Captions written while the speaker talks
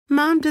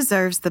Mom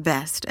deserves the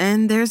best,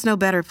 and there's no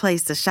better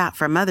place to shop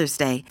for Mother's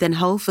Day than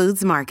Whole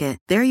Foods Market.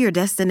 They're your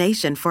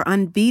destination for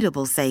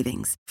unbeatable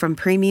savings, from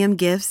premium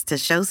gifts to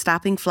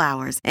show-stopping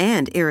flowers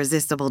and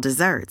irresistible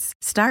desserts.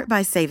 Start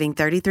by saving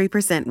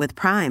 33% with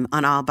Prime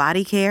on all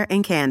body care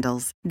and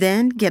candles.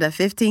 Then get a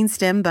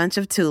 15-stem bunch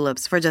of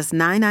tulips for just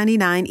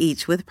 $9.99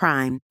 each with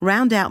Prime.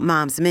 Round out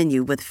Mom's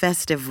menu with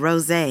festive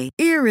rosé,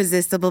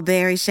 irresistible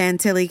berry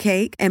chantilly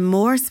cake, and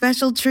more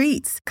special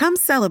treats. Come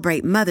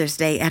celebrate Mother's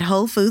Day at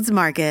Whole Foods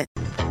Market.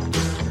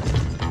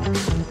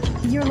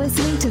 You're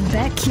listening to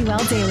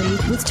BetQL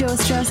Daily with Joe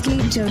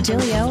Ostrowski, Joe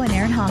Giglio, and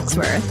Aaron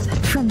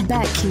Hawksworth from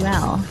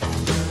BetQL.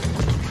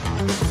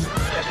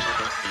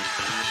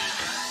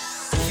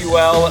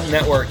 QL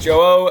Network.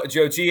 Joe O,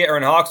 Joe G,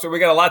 Aaron Hawksworth. We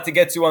got a lot to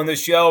get to on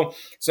this show.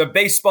 Some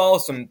baseball,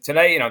 some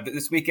tonight,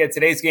 this weekend,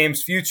 today's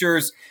games,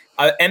 futures,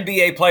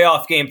 NBA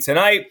playoff game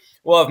tonight.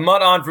 We'll have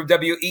Mutt on from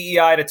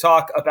WEEI to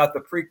talk about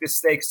the Preakness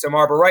Stakes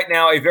tomorrow. But right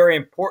now, a very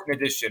important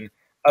edition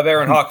of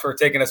Aaron Hawksworth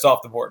taking us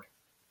off the board.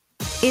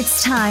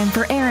 It's time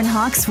for Aaron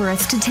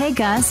Hawksworth to take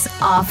us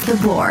off the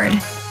board.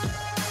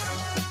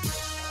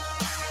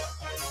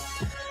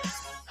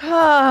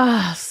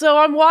 So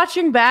I'm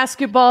watching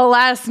basketball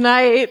last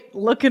night,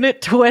 looking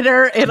at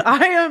Twitter, and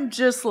I am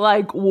just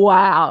like,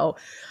 wow.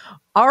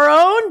 Our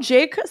own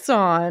Jake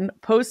Hassan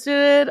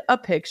posted a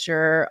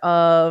picture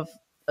of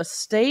a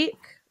steak,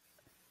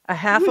 a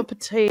half a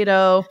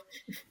potato,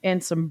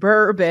 and some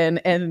bourbon,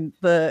 and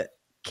the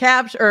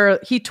caption, or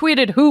he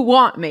tweeted, "Who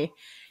want me?"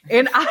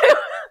 And I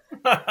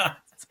thought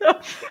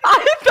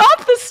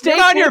the steak.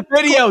 Turn on your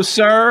video,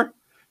 sir.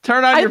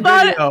 Turn on your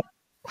video.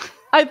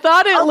 I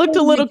thought it looked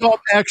a little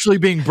actually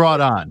being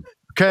brought on.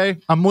 Okay,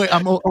 I'm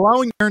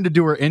allowing Aaron to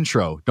do her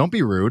intro. Don't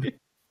be rude.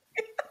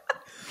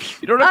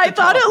 I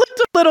thought it looked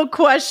a little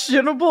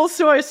questionable,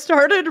 so I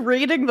started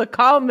reading the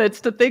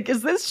comments to think,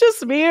 is this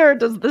just me or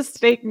does this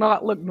steak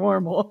not look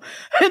normal?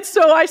 And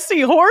so I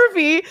see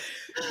Horvey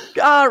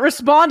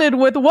responded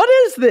with, "What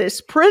is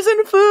this,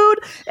 prison food?"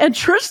 And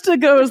Trista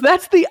goes,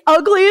 "That's the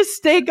ugliest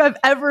steak I've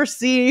ever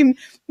seen."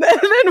 And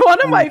then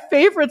one of my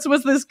favorites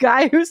was this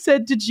guy who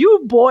said, "Did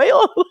you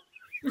boil?"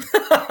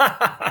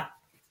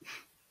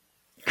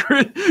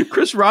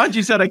 Chris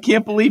Ranji said, "I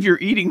can't believe you're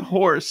eating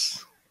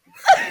horse."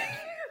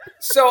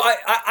 So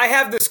I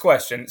have this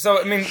question.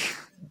 So,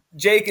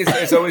 Jake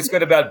is always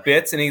good about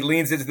bits, and he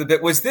leans into the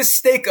bit. Was this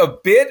steak a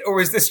bit, or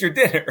was this your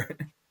dinner?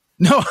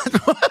 No.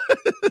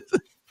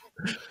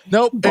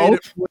 Nope.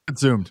 Both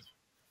consumed.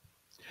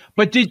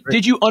 But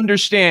did you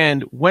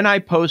understand when I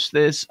post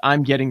this,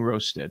 I'm getting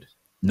roasted?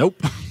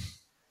 Nope.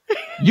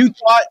 You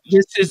thought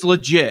this is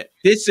legit.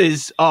 This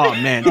is, oh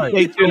man.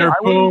 Steak dinner,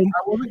 boom.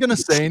 I wasn't going to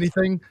say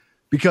anything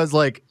because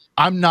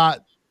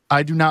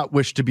I do not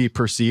wish to be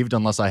perceived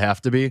unless I have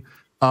to be.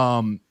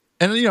 And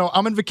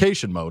I'm in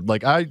vacation mode.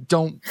 I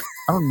don't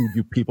need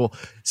you people.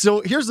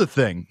 So here's the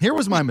thing. Here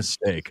was my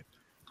mistake.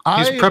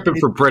 He's prepping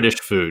for British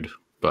food,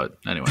 but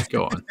anyway,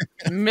 go on.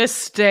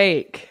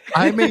 Mistake.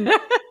 I made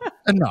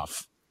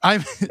enough. I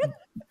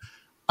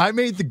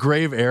made the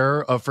grave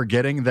error of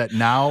forgetting that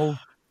now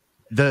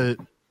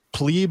the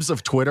plebes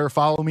of Twitter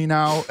follow me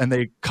now, and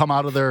they come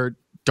out of their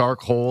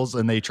dark holes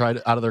and they try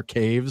to out of their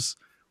caves.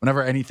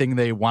 Whenever anything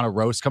they want to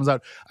roast comes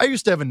out. I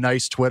used to have a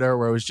nice Twitter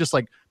where it was just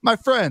my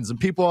friends and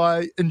people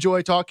I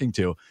enjoy talking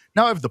to.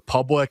 Now I have the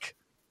public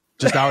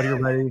just out here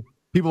ready.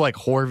 People like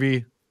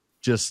Horvey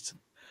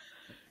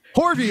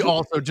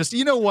also just,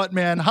 you know what,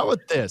 man? How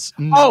about this?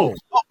 No.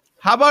 Oh,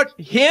 how about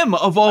him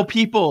of all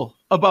people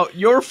about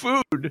your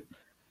food?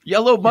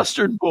 Yellow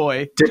mustard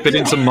boy. Dip it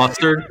in some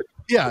mustard.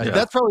 Yeah,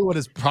 that's probably what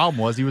his problem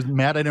was. He was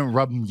mad I didn't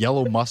rub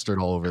yellow mustard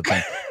all over the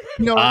thing.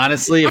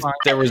 Honestly, if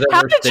there was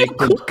ever a steak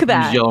to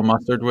use yellow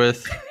mustard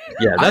with,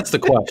 that's the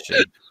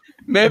question.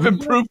 May have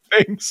improved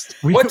things.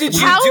 What did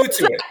you do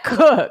to it?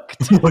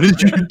 Cooked. What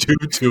did you do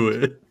to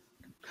it?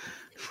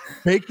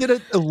 Baked it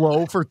at a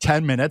low for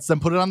 10 minutes, then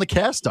put it on the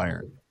cast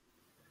iron.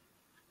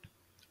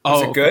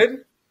 Was it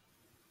good?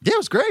 Yeah, it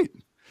was great.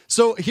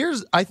 So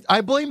I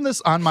blame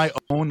this on my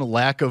own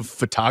lack of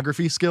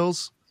photography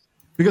skills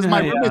because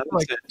my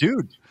roommate's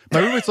dude,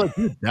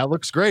 that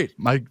looks great.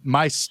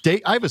 My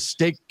steak, I have a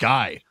steak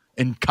guy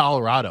in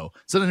Colorado.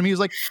 So then he was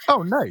like,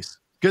 "Oh, nice.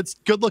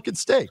 Good looking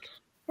steak."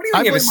 What do you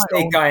mean you have a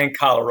steak guy in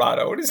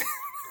Colorado? What is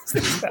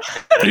that?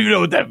 I don't even know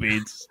what that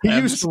means. He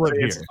used to live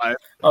here.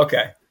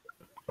 Okay.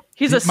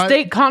 He's a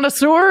steak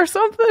connoisseur or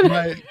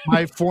something?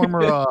 My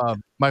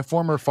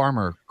former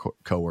farmer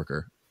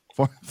coworker.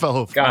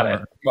 Fellow Got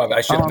farmer. it. Well,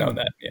 I should have known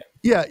that.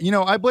 Yeah.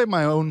 Yeah, I blame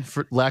my own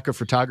lack of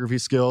photography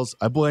skills.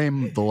 I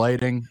blame the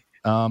lighting.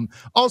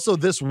 Also,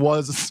 this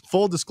was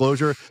full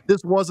disclosure.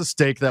 This was a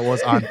steak that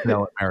was on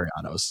sale at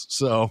Mariano's.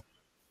 So,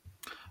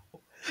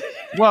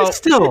 well,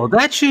 still,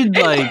 that should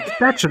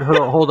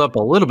hold up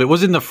a little bit.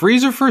 Was it in the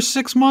freezer for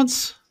 6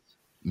 months?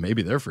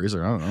 Maybe their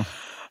freezer. I don't know.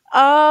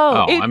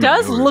 Oh, it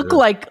does look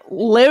like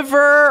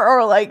liver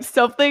or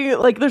something.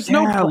 There's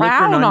no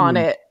brown on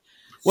it.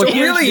 So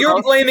really,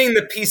 you're blaming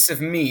the piece of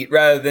meat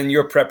rather than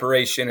your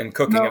preparation and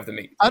cooking of the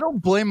meat. I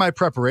don't blame my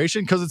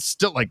preparation because it's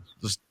still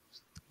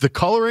the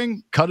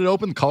coloring, cut it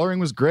open. The coloring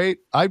was great.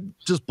 I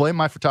just blame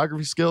my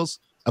photography skills.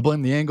 I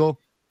blame the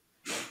angle.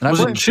 And was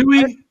it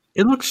chewy?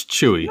 It looks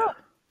chewy. Yeah.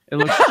 It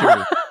looks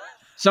chewy.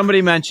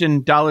 Somebody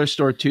mentioned dollar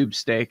store tube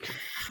steak.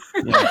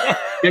 Yeah.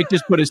 Jake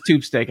just put his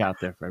tube steak out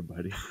there for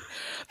everybody.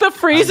 The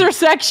freezer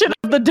section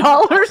of the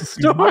dollar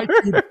store. My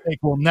tube steak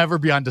will never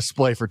be on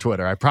display for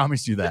Twitter. I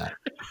promise you that.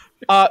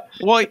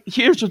 Well,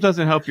 here's what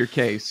doesn't help your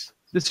case.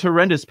 This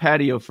horrendous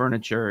patio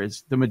furniture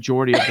is the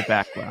majority of the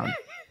background.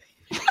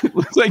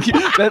 looks like you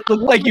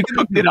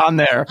cooked it on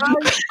there.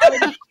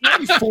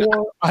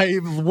 I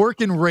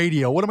work in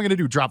radio. What am I going to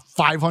do? Drop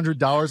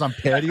 $500 on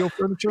patio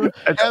furniture?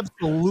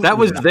 Absolutely. That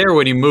was there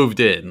when you moved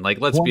in. Like,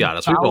 let's be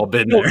honest, we've all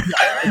been there.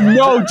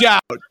 No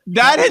doubt.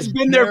 That has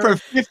been there for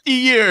 50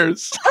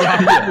 years.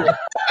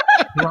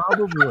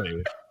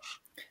 Probably.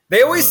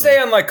 They always say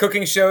on like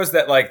cooking shows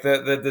that like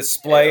the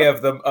display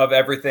of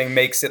everything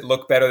makes it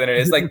look better than it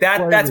is. Like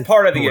that's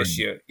part of the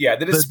issue. Yeah,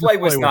 the display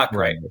was not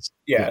great.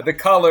 Yeah, the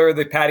color,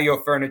 the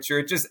patio furniture,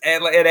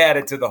 it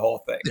added to the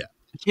whole thing.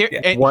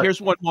 Yeah.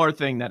 Here's one more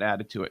thing that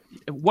added to it.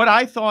 What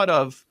I thought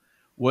of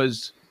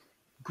was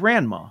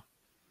grandma,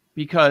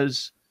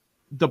 because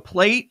the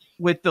plate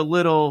with the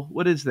little,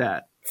 what is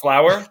that?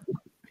 Flower?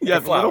 Yeah,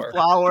 the little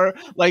flower.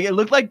 Like it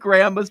looked like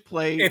grandma's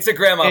plate. It's a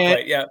grandma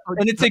plate, yeah.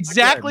 And it's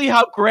exactly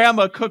how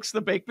grandma cooks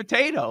the baked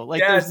potato.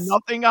 Like there's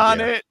nothing on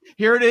it.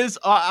 Here it is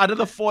out of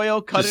the foil,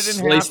 cut just it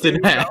in half. Sliced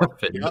in half.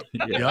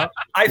 Yep.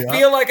 I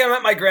feel like I'm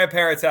at my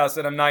grandparents' house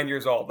and I'm 9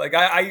 years old. Like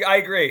I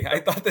agree.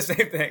 I thought the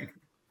same thing.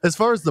 As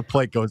far as the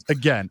plate goes,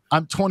 again,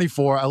 I'm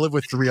 24. I live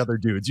with 3 other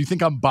dudes. You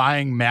think I'm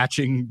buying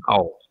matching?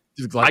 Oh.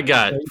 I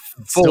got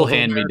full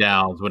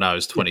hand-me-downs when I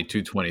was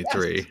 22,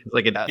 23. Yes.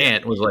 Like an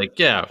aunt was like,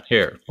 yeah,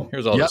 here's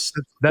all this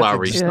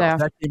flowery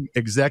stuff.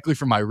 Exactly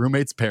from my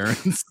roommate's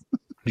parents.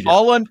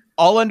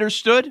 All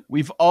understood.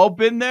 We've all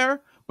been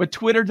there, but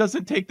Twitter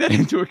doesn't take that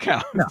into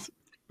account. No.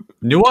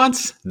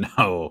 Nuance?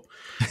 No.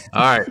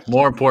 All right,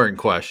 more important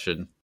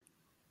question.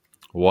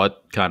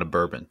 What kind of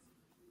bourbon?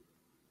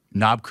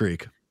 Knob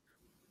Creek.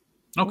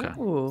 Okay,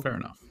 Ooh. Fair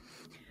enough.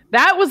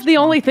 That was the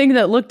only thing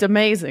that looked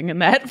amazing in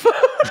that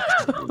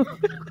photo.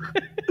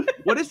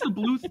 What is the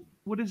blue?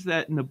 What is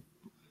that in the?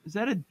 Is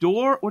that a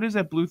door? What is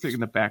that blue thing in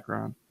the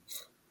background?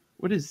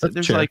 What is that?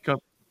 There's chair. like a.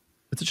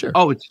 It's a chair.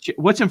 Oh,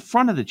 what's in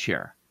front of the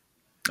chair?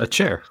 A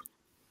chair.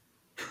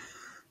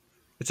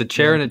 It's a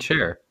chair and a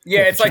chair.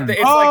 Yeah, it's like the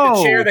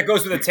chair that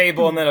goes with the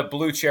table and then a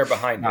blue chair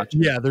behind it.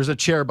 Yeah, there's a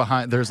chair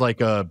behind. There's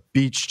like a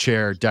beach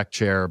chair, deck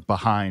chair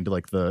behind,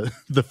 like the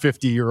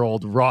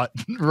 50-year-old wrought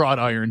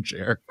iron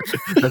chair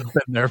that's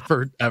been there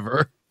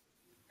forever.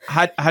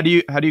 How do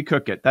you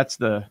cook it? That's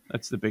the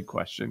big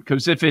question.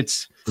 Because if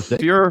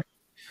you're,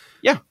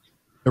 I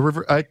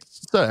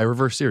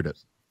reverse seared it.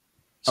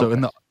 So in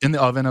the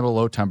oven at a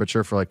low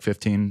temperature for like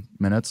 15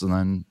 minutes, and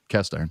then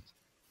cast iron.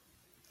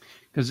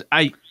 Because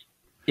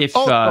if it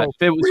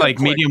was like quick.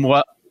 Medium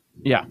well,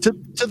 yeah. To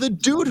the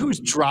dude who's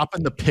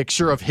dropping the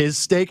picture of his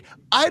steak,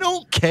 I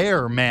don't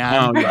care,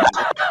 man. Oh,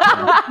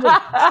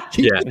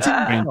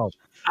 yeah.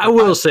 I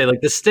will say, like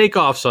the steak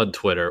offs on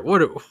Twitter.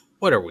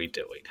 What are we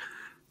doing?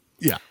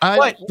 Yeah,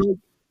 but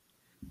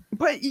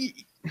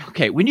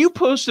okay. When you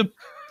post a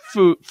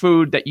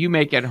food that you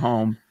make at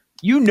home,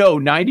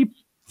 95%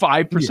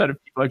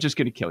 of people are just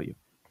going to kill you.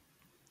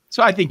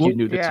 So I think you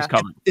knew this was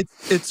coming.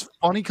 It's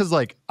funny because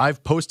like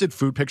I've posted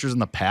food pictures in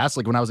the past,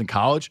 like when I was in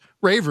college.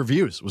 Rave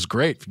Reviews was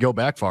great. If you go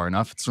back far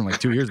enough, it's from like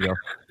 2 years ago.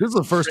 This is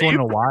the first one in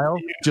a while.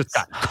 Just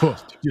got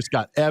cooked. Just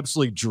got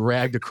absolutely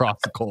dragged across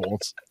the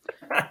coals.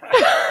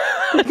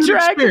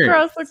 Dragged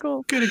across the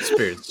coals. Good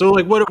experience. So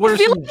like, what are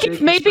some? Like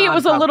maybe it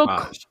was a little.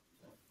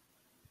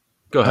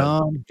 Go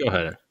ahead. Go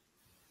ahead.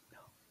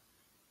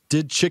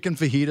 Did chicken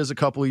fajitas a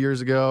couple of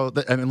years ago.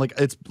 I mean, like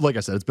it's like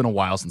I said, it's been a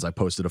while since I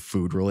posted a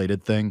food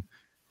related thing.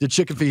 Did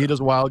chicken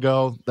fajitas a while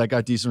ago. That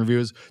got decent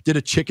reviews. Did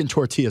a chicken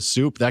tortilla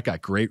soup. That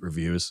got great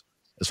reviews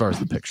as far as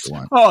the picture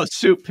went. Oh,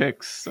 soup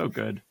pics. So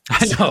good.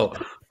 I know.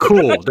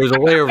 Cool. There's a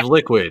layer of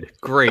liquid.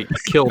 Great.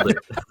 Killed it.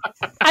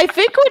 I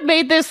think what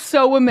made this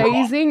so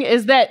amazing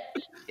is that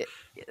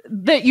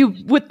you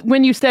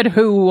when you said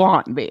who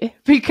on me,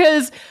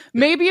 because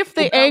maybe if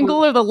the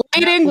angle or the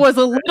lighting was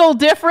a little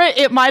different,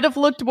 it might have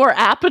looked more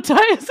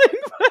appetizing.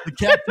 The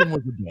captain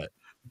was a bit.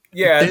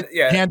 Yeah.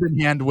 Hand in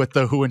hand with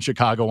the Who in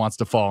Chicago Wants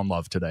to Fall in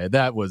Love Today.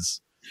 That one's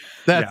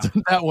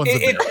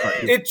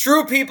it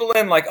drew people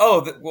in like,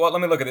 let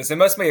me look at this. It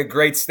must be a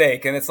great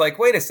steak. And it's like,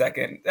 wait a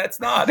second,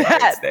 that's not a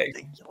great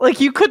steak. Like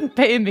you couldn't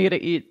pay me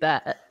to eat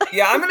that.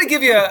 Yeah, I'm going to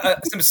give you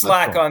some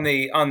slack on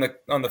the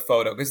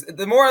photo, because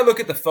the more I look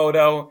at the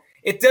photo,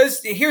 it does.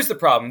 Here's the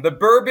problem: the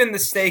bourbon, the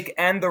steak,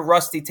 and the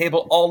rusty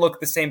table all look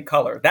the same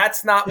color.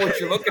 That's not what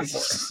you're looking for.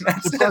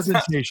 The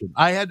presentation.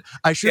 I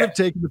should have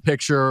taken the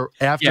picture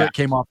after it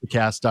came off the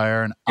cast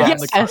iron on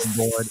the cutting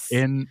board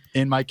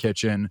in my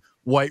kitchen.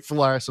 White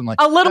fluorescent light.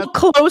 A little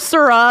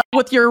closer up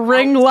with your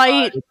ring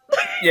light.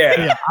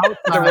 Yeah,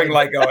 the ring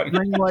light going.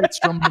 Ring lights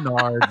from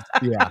Menards.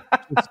 Yeah,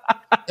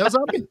 it was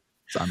on me.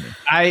 It's on me.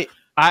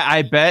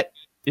 I bet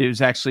it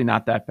was actually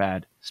not that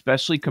bad.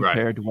 especially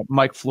compared to what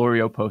Mike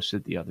Florio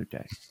posted the other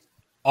day.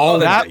 Oh,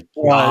 that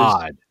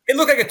was. It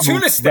looked like a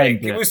tuna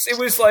steak. It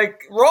was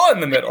like raw in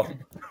the middle.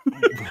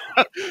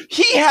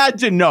 He had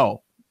to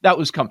know that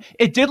was coming.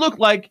 It did look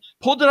like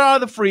pulled it out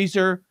of the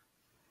freezer.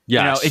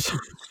 Yes. It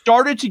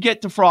started to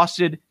get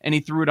defrosted, and he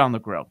threw it on the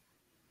grill.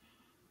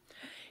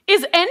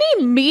 Is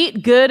any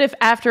meat good if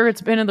after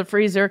it's been in the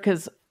freezer?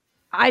 Because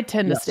I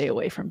tend to stay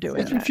away from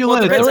doing that. It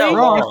depends how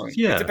long.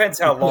 Yeah. It depends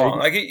how long.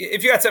 Like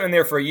if you got something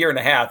there for a year and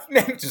a half,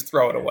 just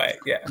throw it away.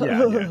 Yeah.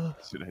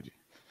 That's a good idea.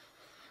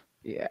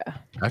 Yeah.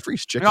 I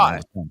freeze chicken.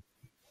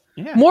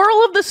 Yeah.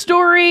 Moral of the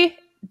story: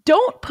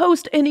 don't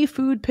post any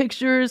food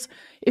pictures.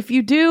 If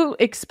you do,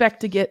 expect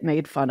to get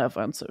made fun of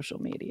on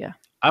social media.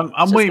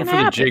 I'm waiting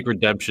for the Jake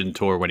Redemption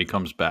tour when he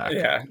comes back.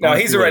 Yeah, no,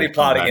 he's already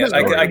plotting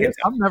it.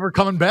 I'm never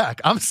coming back.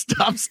 I'm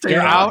staying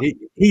out.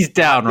 He's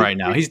down right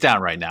now.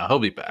 He'll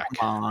be back.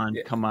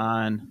 Come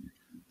on.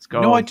 Let's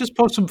go. No, I just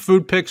post some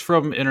food pics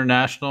from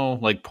international,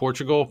 like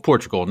Portugal,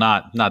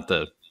 not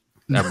the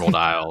Emerald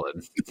Isle,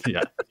 and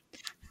yeah.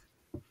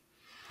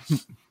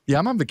 Yeah,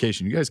 I'm on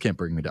vacation. You guys can't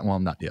bring me down. Well,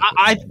 I'm not yet.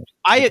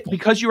 I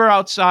because you were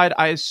outside,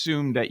 I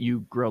assumed that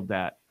you grilled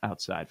that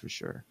outside for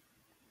sure.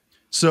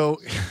 So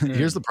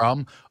here's the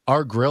problem.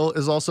 Our grill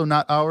is also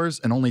not ours,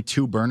 and only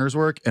 2 burners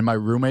work. And my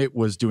roommate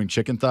was doing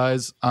chicken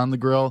thighs on the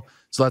grill.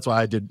 So that's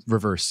why I did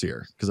reverse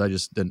sear, because I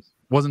just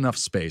wasn't enough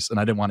space, and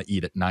I didn't want to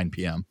eat at 9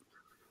 p.m.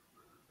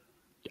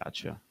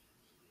 Gotcha.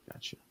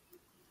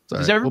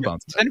 Does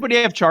anybody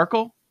have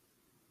charcoal?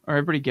 Or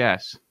everybody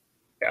gas?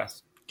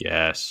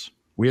 Gas.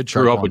 We had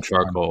charcoal. Grew up with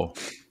charcoal,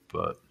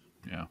 but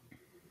yeah.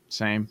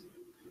 Same.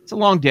 It's a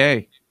long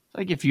day.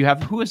 Like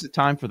who has the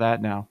time for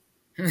that now?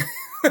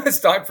 It's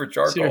time for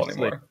charcoal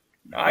anymore.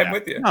 I'm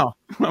with you. No,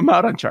 I'm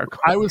out on charcoal.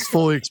 I was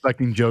fully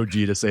expecting Joe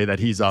G to say that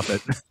he's up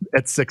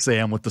at 6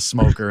 a.m. with the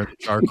smoker and the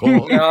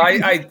charcoal. No,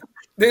 I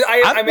mean,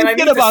 I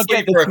need to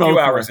sleep for a few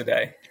hours a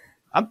day.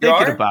 I'm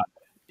thinking about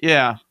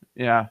it.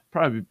 Yeah.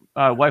 Probably,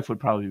 wife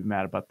would probably be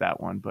mad about that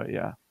one, but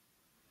yeah.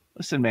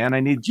 Listen, man, I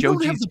need Joe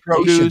G's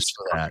produce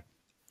for that.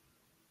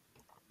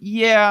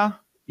 Yeah,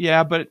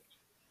 but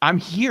I'm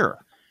here.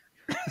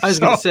 I was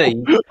going to say,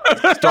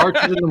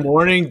 starts in the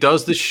morning,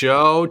 does the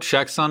show,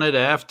 checks on it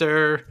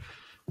after.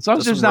 As long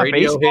as there's not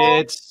baseball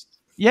hits.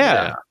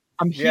 Yeah,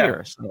 I'm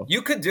here. So.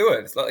 You could do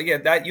it. So,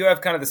 that you have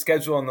kind of the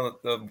schedule and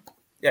the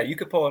you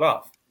could pull it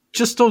off.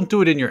 Just don't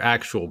do it in your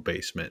actual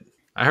basement.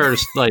 I heard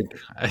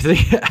I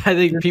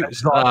think people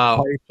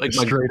like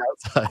straight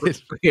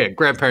outside. Yeah,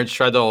 grandparents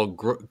tried the old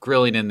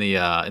grilling in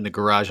the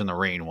garage in the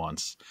rain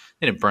once.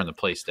 They didn't burn the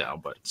place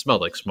down, but it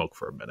smelled like smoke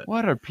for a minute.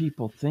 What are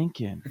people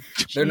thinking?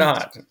 They're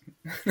not.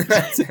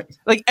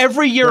 Like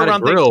every year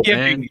around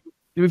Thanksgiving,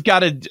 we've got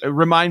to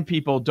remind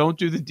people, don't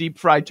do the deep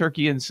fried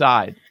turkey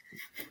inside.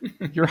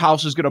 Your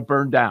house is going to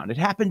burn down. It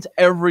happens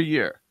every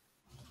year.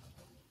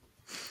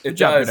 It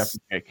does.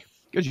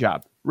 Good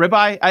job.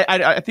 Ribeye,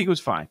 I think it was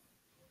fine.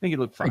 I think it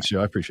looked fine. Thanks,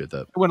 Joe. I appreciate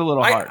that. It went a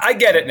little hard. I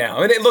get it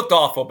now. And it looked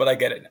awful, but I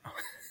get it now.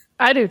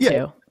 I do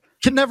too.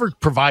 Can never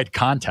provide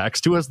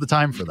context. Who has the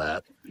time for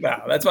that?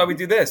 No, that's why we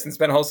do this and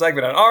spend a whole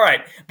segment on it. All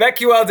right.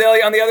 BetQL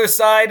Daily on the other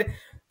side.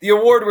 The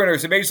award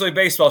winners of Major League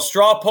Baseball.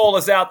 Straw poll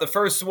is out. The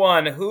first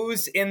one.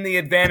 Who's in the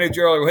advantage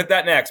early? We'll hit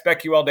that next.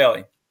 BetQL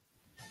Daily.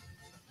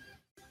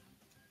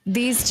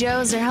 These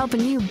Joes are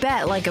helping you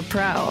bet like a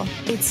pro.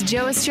 It's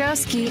Joe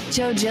Ostrowski,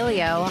 Joe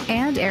Giglio,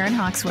 and Aaron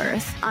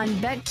Hawksworth on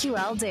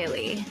BetQL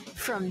Daily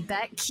from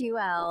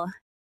BetQL.